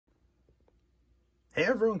Hey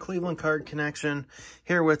everyone, Cleveland Card Connection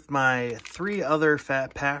here with my 3 other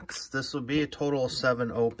fat packs. This will be a total of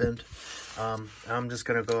 7 opened. I'm just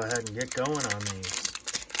going to go ahead and get going on these.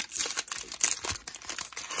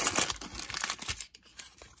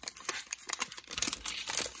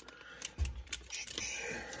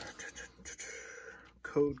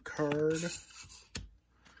 Code card.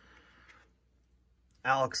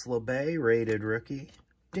 Alex LeBay, rated rookie.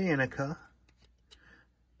 Danica.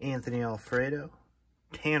 Anthony Alfredo.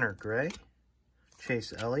 Tanner Gray,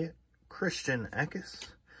 Chase Elliott, Christian Eckes,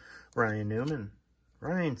 Ryan Newman,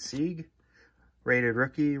 Ryan Sieg, rated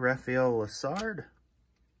rookie Rafael Lessard,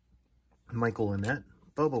 Michael Annette,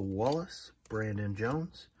 Bubba Wallace, Brandon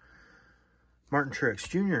Jones, Martin Truex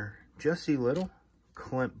Jr., Jesse Little,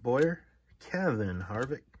 Clint Boyer, Kevin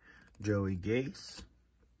Harvick, Joey Gase,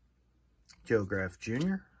 Joe Graff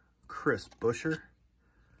Jr., Chris Buescher,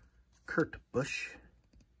 Kurt Busch,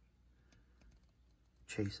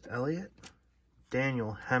 Chase Elliott,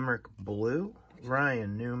 Daniel Hemrick Blue,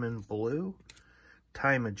 Ryan Newman Blue,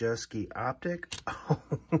 Ty Majeski Optic. Oh,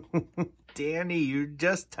 Danny, you're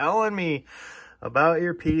just telling me about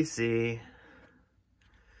your PC.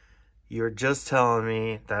 You're just telling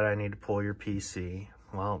me that I need to pull your PC.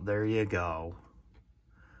 Well, there you go.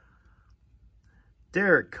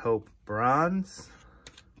 Derek Cope Bronze,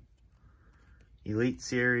 Elite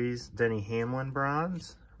Series, Denny Hamlin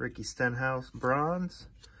Bronze, Ricky Stenhouse Bronze,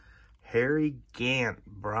 Harry Gant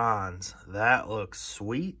Bronze. That looks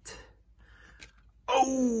sweet.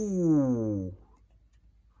 Oh!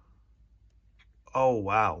 Oh,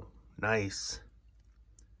 wow. Nice.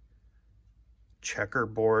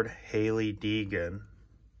 Checkerboard Haley Deegan.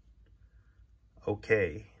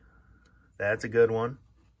 Okay. That's a good one.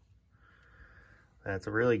 That's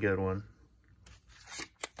a really good one.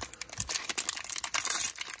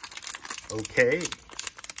 Okay.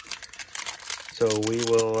 So we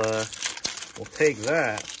will we'll take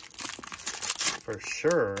that for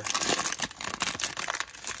sure.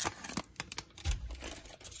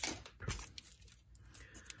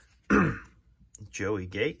 Joey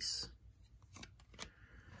Gase,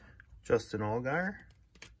 Justin Allgaier,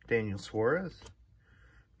 Daniel Suarez,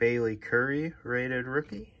 Bailey Curry, rated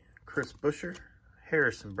rookie, Chris Buescher,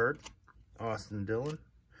 Harrison Burton, Austin Dillon,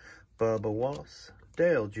 Bubba Wallace,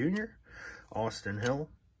 Dale Jr., Austin Hill,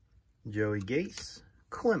 Joey Gase,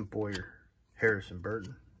 Clint Boyer, Harrison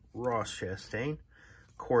Burton, Ross Chastain,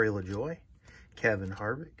 Corey LaJoie, Kevin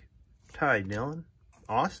Harvick, Ty Dillon,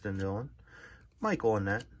 Austin Dillon, Michael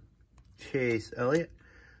Annette, Chase Elliott,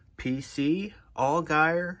 PC,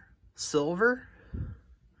 Allgaier, Silver,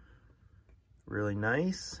 really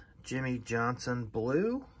nice, Jimmy Johnson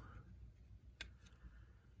Blue,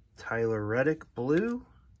 Tyler Reddick Blue,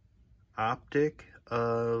 Optic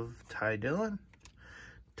of Ty Dillon,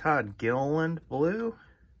 Todd Gilliland Blue,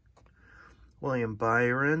 William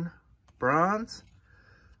Byron Bronze,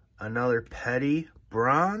 another Petty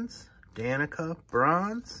Bronze, Danica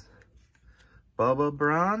Bronze, Bubba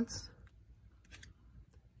Bronze,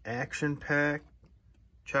 Action Pack,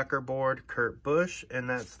 Checkerboard Kurt Busch, and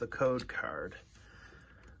that's the code card.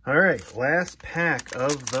 All right, last pack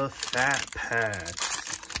of the fat packs.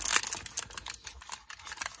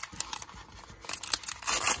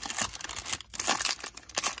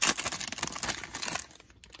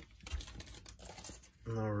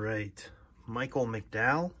 All right, Michael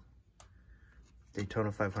McDowell,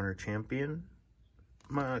 Daytona 500 champion,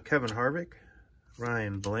 Kevin Harvick,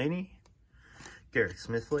 Ryan Blaney, Garrett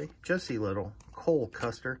Smithley, Jesse Little, Cole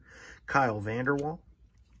Custer, Kyle Vanderwall,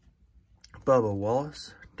 Bubba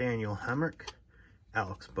Wallace, Daniel Hemrick,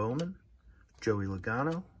 Alex Bowman, Joey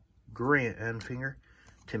Logano, Grant Enfinger,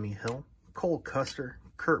 Timmy Hill, Cole Custer,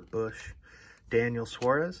 Kurt Busch, Daniel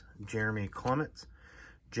Suarez, Jeremy Clements,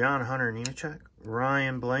 John Hunter Nemechek,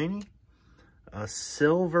 Ryan Blaney, a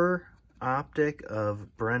silver optic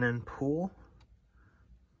of Brennan Poole,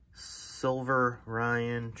 silver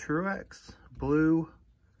Ryan Truex, blue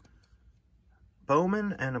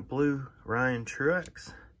Bowman, and a blue Ryan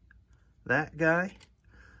Truex. That guy.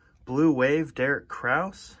 Blue Wave Derek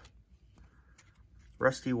Kraus,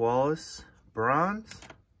 Rusty Wallace Bronze,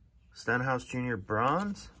 Stenhouse Jr.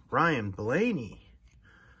 Bronze, Ryan Blaney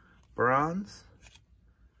Bronze,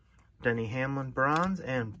 Denny Hamlin Bronze,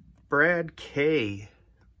 and Brad K.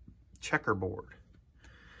 Checkerboard.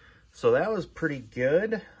 So that was pretty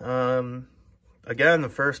good. Again, the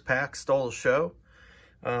first pack stole the show.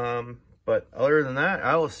 But other than that,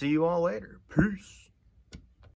 I will see you all later. Peace.